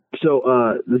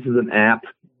So this is an app,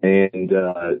 and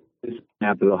this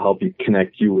app will help you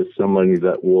connect you with somebody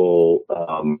that will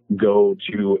go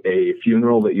to a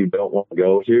funeral that you don't want to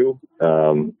go to.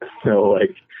 So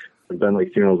like, I've been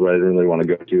like funerals where I didn't really want to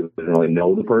go to. I didn't really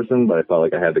know the person, but I felt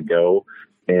like I had to go.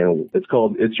 And it's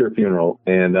called It's Your Funeral.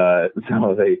 And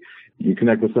so you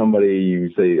connect with somebody,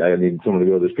 you say, I need someone to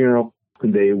go to this funeral.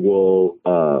 They will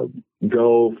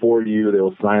go for you.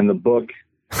 They'll sign the book,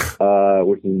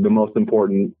 which is the most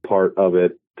important part of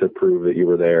it to prove that you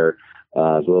were there.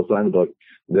 So they'll sign the book.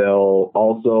 They'll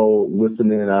also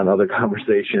listen in on other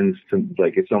conversations.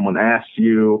 Like if someone asks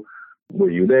you, were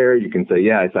you there? You can say,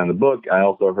 yeah, I signed the book. I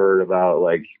also heard about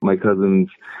like my cousin's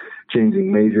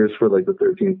changing majors for like the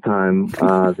 13th time.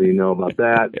 So you know about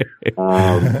that.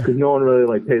 Cause no one really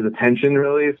like pays attention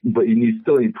really, but you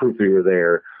still need proof that you were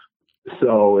there.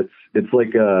 So it's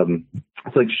like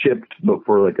shipped, but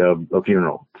for like a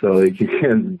funeral. So like you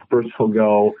can first will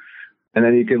go, and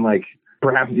then you can like,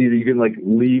 perhaps you can like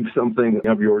leave something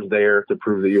of yours there to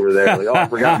prove that you were there. Like, oh, I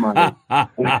forgot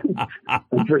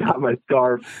my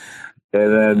scarf.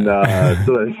 And then,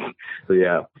 so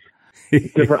yeah,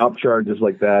 different upcharges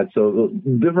like that. So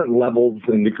different levels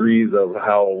and degrees of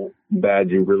how bad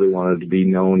you really wanted to be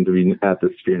known to be at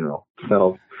this funeral.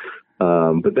 So,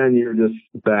 but then you're just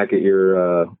back at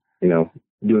your,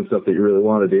 doing stuff that you really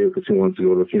want to do because who wants to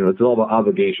go to a funeral? It's all about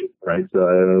obligation, right? So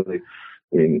I don't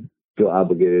really, feel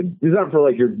obligated. These aren't for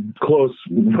like your close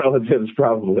relatives,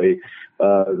 probably.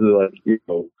 Like,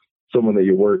 someone that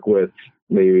you work with,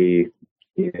 maybe,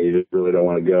 you just really don't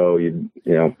want to go. You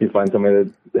find somebody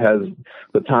that has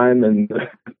the time and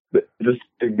just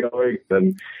get going,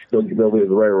 and they'll leave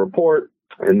the right report,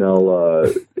 and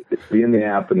they'll be in the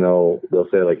app, and they'll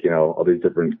say like, all these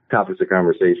different topics of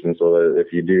conversation, so that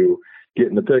if you do get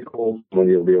in the pickle, then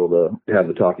you'll be able to have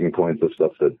the talking points of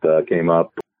stuff that came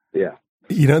up. Yeah.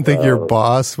 You don't think your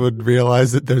boss would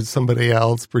realize that there's somebody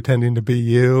else pretending to be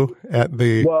you at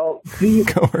the... Well, see,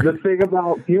 the thing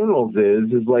about funerals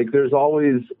is like there's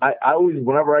always, I always,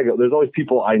 whenever I go, there's always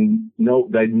people I know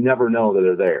that I never know that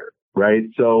are there, right?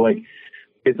 So like,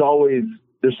 it's always,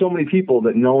 there's so many people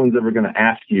that no one's ever going to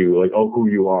ask you like, oh, who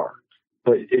you are.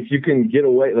 But if you can get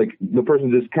away, like the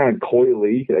person just kind of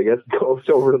coyly, I guess, goes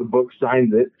over to the book,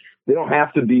 signs it. They don't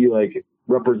have to be like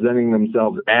representing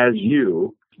themselves as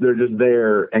you. They're just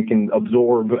there and can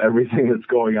absorb everything that's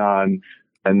going on,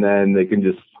 and then they can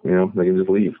just,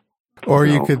 leave. Or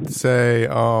you could say,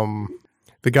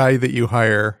 the guy that you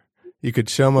hire, you could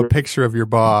show him a picture of your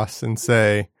boss and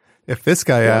say, if this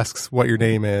guy asks what your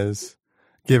name is,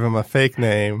 give him a fake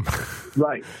name.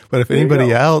 Right. But if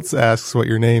anybody else asks what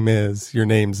your name is, your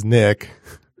name's Nick.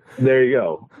 There you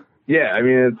go. Yeah. I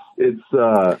mean, it's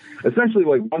essentially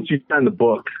like once you sign the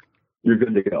book, you're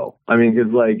good to go. I mean,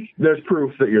 because like there's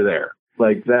proof that you're there.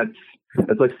 Like that's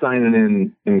like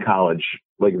signing in college,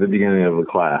 like at the beginning of a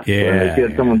class. Yeah. Like, you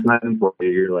get someone signing for you,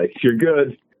 you're like, you're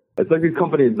good. It's like these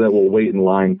companies that will wait in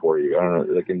line for you. I don't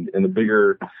know, like in the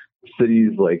bigger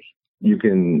cities, like you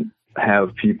can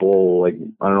have people like,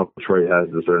 I don't know if Detroit has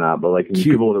this or not, but like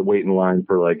people that wait in line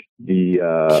for like the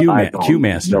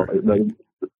Q-Master.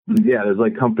 Yeah, there's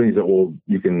like companies that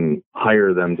you can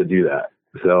hire them to do that.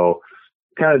 So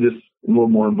kind of just a little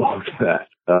more involved in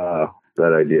that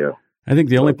idea. I think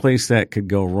the only place that could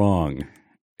go wrong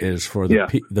is for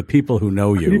the people who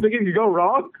know you. You think it could go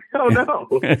wrong? Oh, no.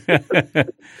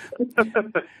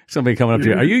 Somebody coming up to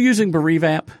you. Are you using Bereave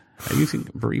app? Are you using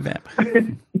Bereave app?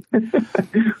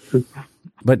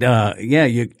 But,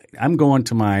 I'm going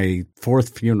to my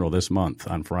 4th funeral this month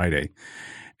on Friday.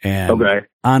 And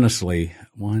honestly,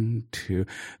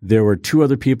 there were 2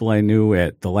 other people I knew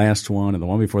at the last one and the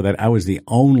one before that. I was the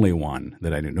only one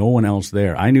that I knew. No one else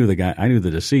there. I knew the guy. I knew the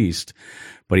deceased,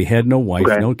 but he had no wife,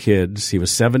 no kids. He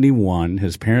was 71.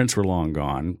 His parents were long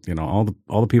gone. All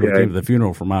the people that came to the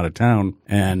funeral from out of town.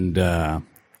 And, I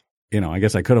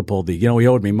guess I could have pulled the, he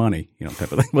owed me money,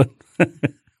 type of thing,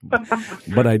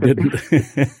 but I didn't.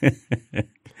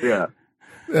 Yeah.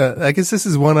 I guess this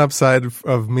is one upside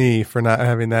of me for not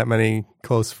having that many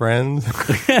close friends.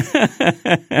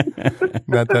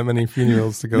 Not that many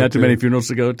funerals to go to. Not too many funerals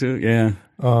to go to, yeah.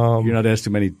 You're not asked too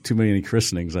many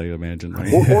christenings, I imagine.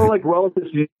 Right? Or like relatives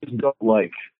you just don't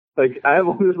like. Like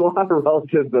there's a lot of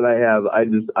relatives that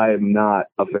I am not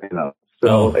a fan of.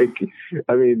 So like,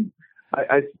 I mean,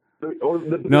 I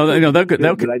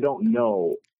I don't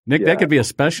know. Nick, that could be a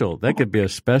special. That could be a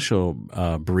special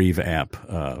Bereave app.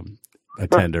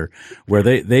 attender, where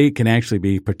they can actually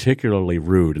be particularly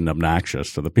rude and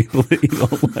obnoxious to the people that you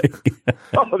don't like.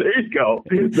 Oh, there you go.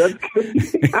 That's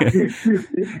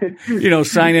good. You know,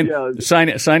 sign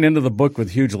into the book with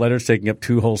huge letters taking up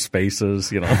 2 whole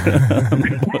spaces. You know,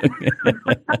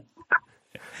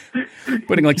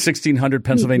 putting like 1600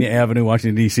 Pennsylvania Avenue,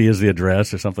 Washington D.C. as the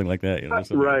address or something like that. You know,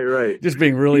 right. Just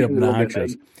being really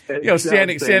obnoxious. You know,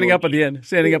 standing up at the end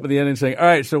and saying, "All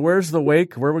right, so where's the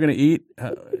wake? Where are we going to eat?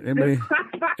 Anybody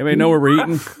know where we're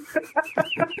eating?"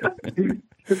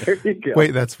 There you go.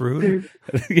 Wait, that's rude.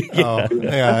 Yeah. Oh,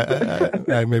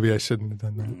 yeah. Maybe I shouldn't have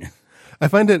done that. I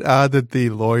find it odd that the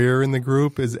lawyer in the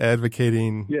group is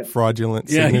advocating fraudulent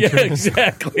signatures. Yeah,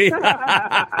 exactly.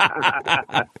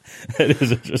 That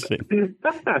is interesting.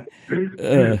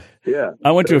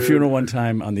 I went to a funeral one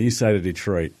time on the east side of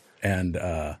Detroit. And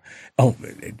I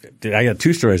got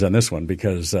 2 stories on this one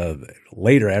because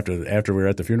later after we were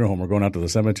at the funeral home, we're going out to the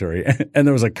cemetery, and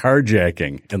there was a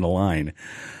carjacking in the line.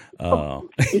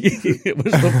 It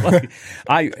was so funny.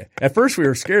 At first we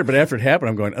were scared, but after it happened,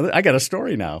 I'm going, I got a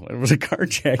story now. It was a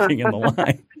carjacking in the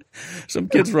line. Some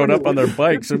kids rode up on their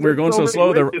bikes, and we were going so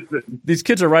slow. These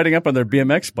kids are riding up on their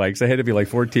BMX bikes. They had to be like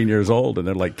 14 years old, and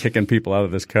they're like kicking people out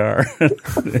of this car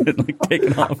and like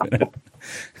taking off in it.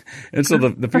 And so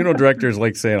the funeral director is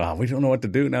like saying, "Oh, we don't know what to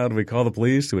do now. Do we call the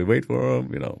police? Do we wait for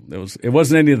them?" You know, it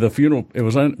wasn't any of the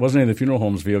funeral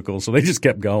home's vehicles, so they just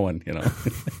kept going. You know.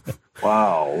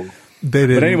 Wow. They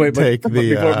didn't take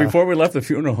before we left the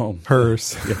funeral home.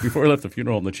 Hearse. Yeah, before we left the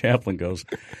funeral home, the chaplain goes,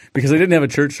 because they didn't have a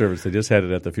church service, they just had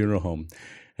it at the funeral home.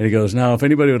 And he goes, "Now, if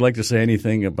anybody would like to say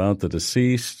anything about the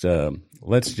deceased,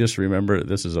 let's just remember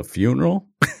this is a funeral."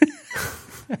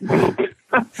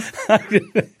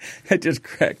 It just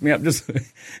cracked me up.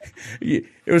 It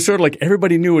was sort of like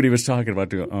everybody knew what he was talking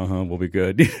about. We'll be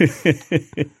good. This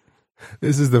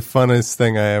is the funnest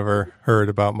thing I ever heard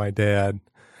about my dad.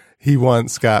 He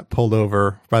once got pulled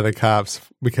over by the cops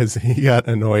because he got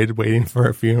annoyed waiting for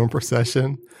a funeral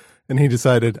procession. And he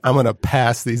decided, I'm going to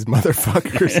pass these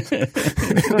motherfuckers.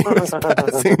 And he was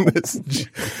passing this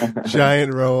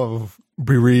giant row of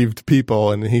bereaved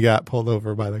people, and he got pulled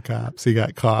over by the cops. He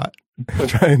got caught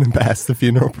trying to pass the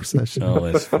funeral procession.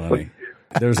 Oh, that's funny.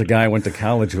 There was a guy I went to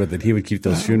college with that he would keep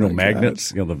those funeral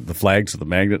magnets, you know, the flags with the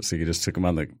magnets, so you just pick them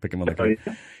on the car.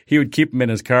 He would keep them in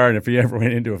his car, and if he ever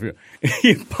went into a funeral,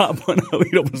 he'd pop one up,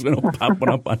 he'd open his window, pop one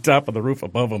up on top of the roof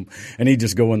above him, and he'd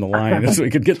just go in the line so he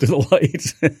could get to the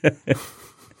lights.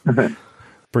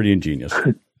 Pretty ingenious.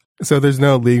 So there's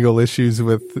no legal issues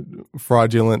with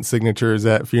fraudulent signatures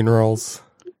at funerals?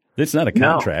 It's not a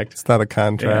contract. No. It's not a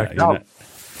contract. Yeah,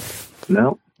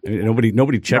 no.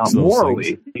 Nobody checks those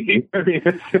morally things. I mean,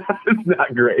 it's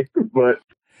not great, but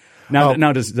now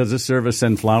does this service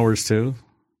send flowers too?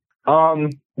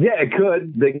 Yeah, it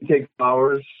could. They can take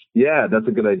flowers. Yeah, that's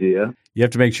a good idea. You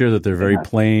have to make sure that they're very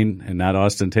plain and not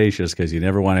ostentatious, because you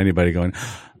never want anybody going,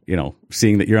 you know,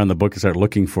 seeing that you're on the book and start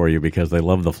looking for you because they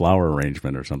love the flower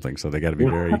arrangement or something. So they got to be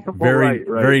very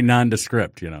very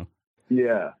nondescript. You know.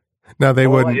 Yeah. No, they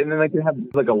wouldn't. And then they could have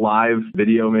like a live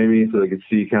video maybe, so they could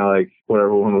see kind of like what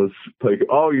everyone was like.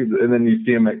 And then you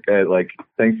see them at like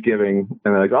Thanksgiving, and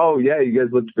they're like, "Oh yeah, you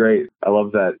guys looked great. I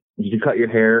love that. Did you cut your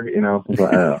hair?" You know, I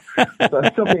don't know. So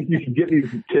I still think you should get these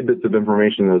tidbits of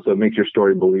information though, so it makes your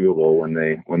story believable when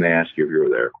they ask you if you were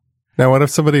there. Now, what if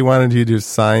somebody wanted you to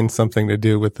sign something to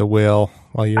do with the will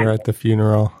while you were at the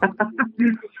funeral?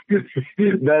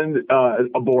 Then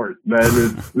abort.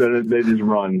 Then they just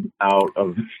run out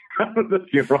of the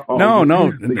funeral. No,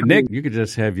 Nick, you could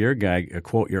just have your guy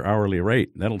quote your hourly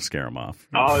rate. That'll scare him off.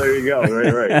 Oh, there you go.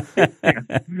 Right.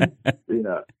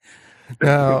 Yeah.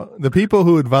 Now, the people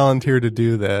who would volunteer to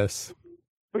do this,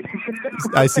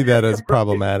 I see that as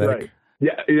problematic. Right.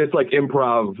 Yeah, it's like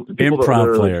improv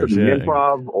players,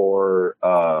 improv, or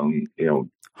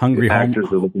hungry actors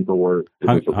are looking for work,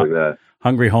 stuff like that.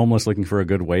 Hungry homeless looking for a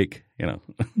good wake, you know.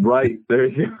 Right. There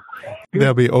you go.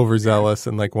 They'll be overzealous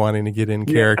and like wanting to get in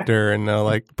character, and they'll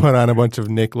like put on a bunch of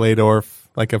Nick Ladorf,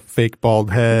 like a fake bald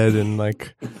head and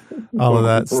like all of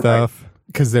that stuff,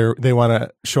 because they want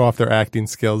to show off their acting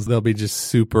skills. They'll be just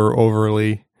super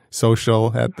overly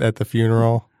social at the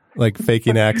funeral, like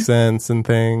faking accents and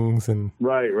things, and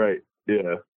right,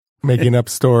 yeah, making up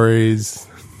stories.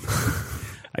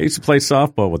 I used to play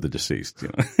softball with the deceased, you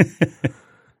know.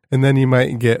 And then you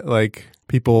might get like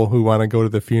people who want to go to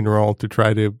the funeral to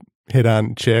try to hit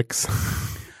on chicks.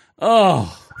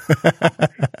 Oh,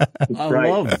 I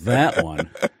love that one.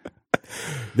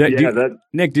 Nick, do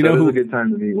you know who? It's a good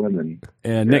time to meet women.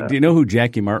 Nick, do you know who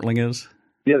Jackie Martling is?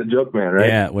 Yeah, the joke man, right?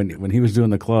 Yeah, when he was doing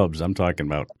the clubs, I'm talking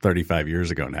about 35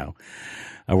 years ago now.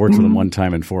 I worked with him one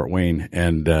time in Fort Wayne,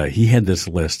 and he had this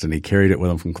list, and he carried it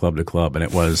with him from club to club, and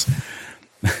it was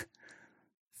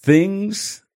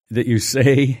things that you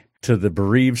say to the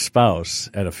bereaved spouse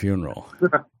at a funeral.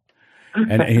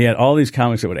 And he had all these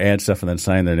comics that would add stuff and then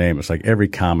sign their name. It's like every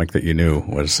comic that you knew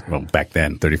was, well, back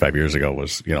then, 35 years ago,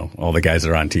 was, all the guys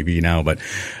that are on TV now. But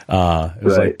it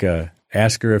was like,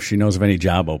 ask her if she knows of any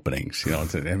job openings.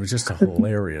 It was just a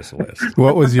hilarious list.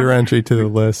 What was your entry to the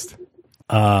list?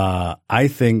 I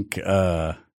think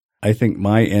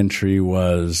my entry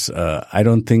was, I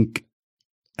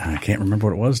can't remember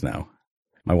what it was now.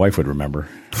 My wife would remember.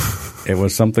 It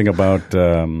was something about,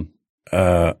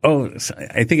 I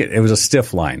think it was a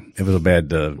stiff line. It was a bad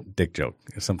dick joke.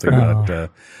 Something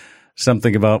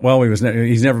about. Well,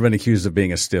 he's never been accused of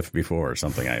being a stiff before, or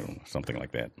something. Something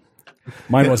like that.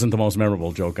 Mine wasn't the most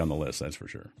memorable joke on the list, that's for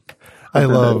sure. I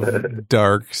love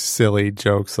dark, silly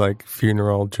jokes like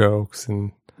funeral jokes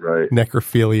and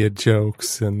necrophilia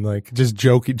jokes and like just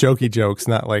jokey jokes,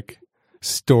 not like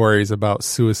stories about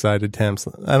suicide attempts.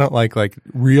 I don't like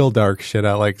real dark shit.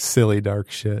 I like silly dark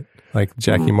shit. Like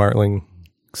Jackie Martling,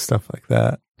 stuff like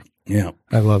that. Yeah.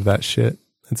 I love that shit.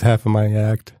 That's half of my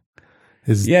act.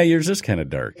 Yours is kind of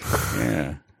dark.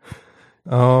 Yeah.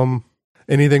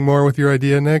 Anything more with your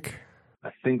idea, Nick? I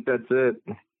think that's it.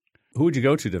 Who would you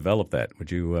go to develop that?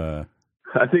 Would you? I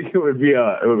think it would be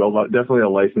definitely a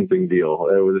licensing deal.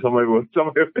 It was somebody.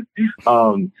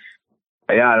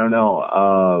 I don't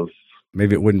know.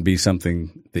 Maybe it wouldn't be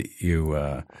something that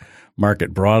you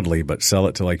market broadly, but sell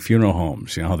it to like funeral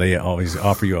homes. They always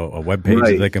offer you a web page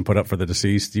that they can put up for the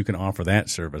deceased. You can offer that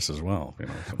service as well.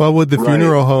 Well, would the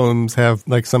funeral homes have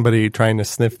like somebody trying to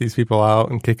sniff these people out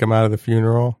and kick them out of the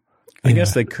funeral? I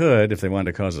guess they could if they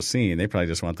wanted to cause a scene. They probably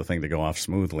just want the thing to go off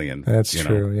smoothly. And that's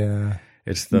true. Yeah.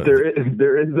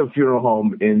 There is a funeral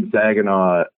home in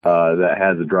Saginaw that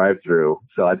has a drive-through,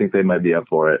 so I think they might be up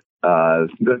for it. I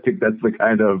think that's the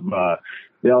kind of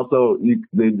they also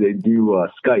they do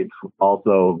Skype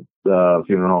also.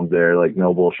 Funeral homes there, like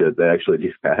no bullshit, they actually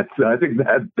do that. So I think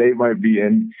that they might be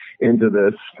into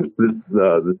this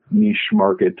niche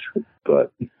market,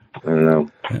 but I don't know.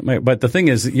 But the thing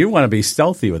is, you want to be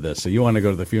stealthy with this, so you want to go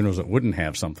to the funerals that wouldn't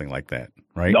have something like that,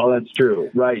 right? Oh, that's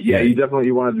true. Right. Yeah, you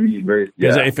want it to be very.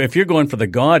 Yeah. If you're going for the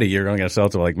gaudy, you're going to sell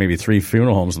to like maybe 3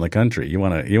 funeral homes in the country. You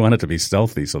want it to be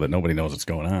stealthy so that nobody knows what's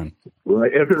going on.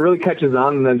 Right. If it really catches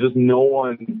on, then just no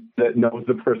one that knows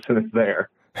the person is there.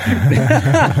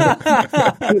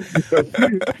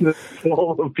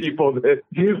 Full of people that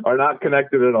are not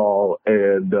connected at all,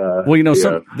 and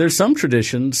there's some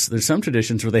traditions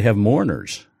where they have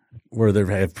mourners, where they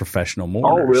have professional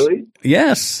mourners. Oh, really?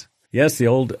 Yes, the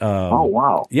old. Oh,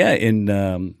 wow. Yeah,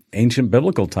 in ancient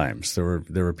biblical times, there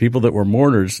were people that were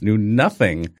mourners, knew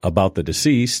nothing about the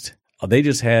deceased. They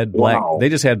just had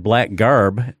black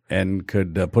garb and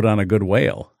could put on a good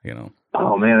wail.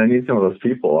 Oh man, I need some of those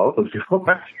people. All those people.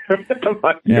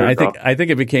 Yeah, I think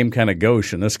it became kind of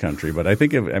gauche in this country, but I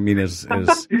think as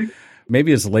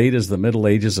maybe as late as the Middle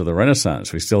Ages or the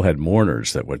Renaissance, we still had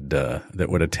mourners that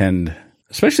would attend,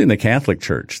 especially in the Catholic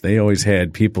Church. They always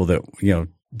had people that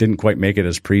didn't quite make it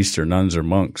as priests or nuns or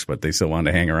monks, but they still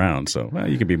wanted to hang around. So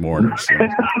you could be mourners.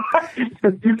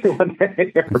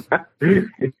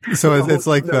 So it's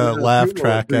like the laugh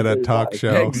track at a talk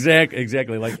show.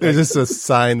 Exactly. Like there's just a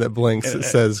sign that blinks that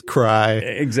says "cry."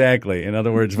 Exactly. In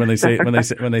other words, when they say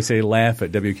laugh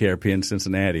at WKRP in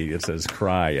Cincinnati, it says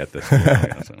 "cry" at the.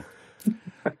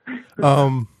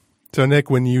 So Nick,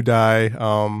 when you die,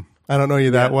 I don't know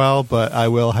you that well, but I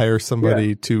will hire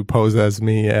somebody to pose as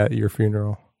me at your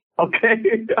funeral.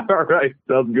 Okay. All right.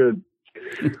 Sounds good.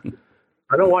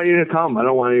 I don't want you to come. I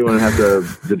don't want anyone to have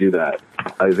to do that.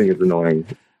 I think it's annoying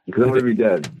because I'm going to be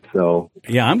dead. So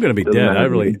yeah, I'm going to be dead. I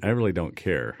really don't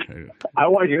care. I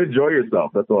want you to enjoy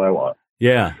yourself. That's all I want.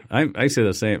 Yeah, I say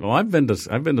the same. Well, I've been to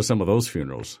some of those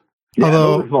funerals. Yeah,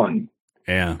 although, it was fun.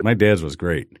 Yeah, my dad's was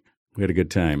great. We had a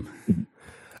good time.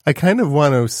 I kind of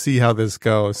want to see how this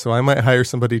goes, so I might hire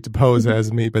somebody to pose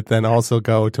as me, but then also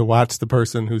go to watch the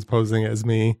person who's posing as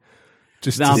me.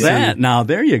 Now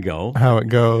there you go. How it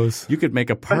goes. You could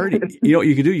make a party. What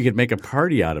you could do? You could make a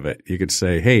party out of it. You could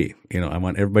say, "Hey, I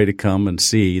want everybody to come and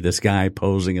see this guy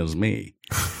posing as me."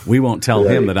 We won't tell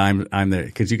him that I'm there,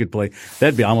 because you could play.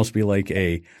 That'd almost be like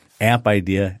a app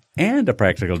idea and a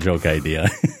practical joke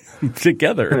idea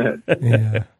together. Yeah.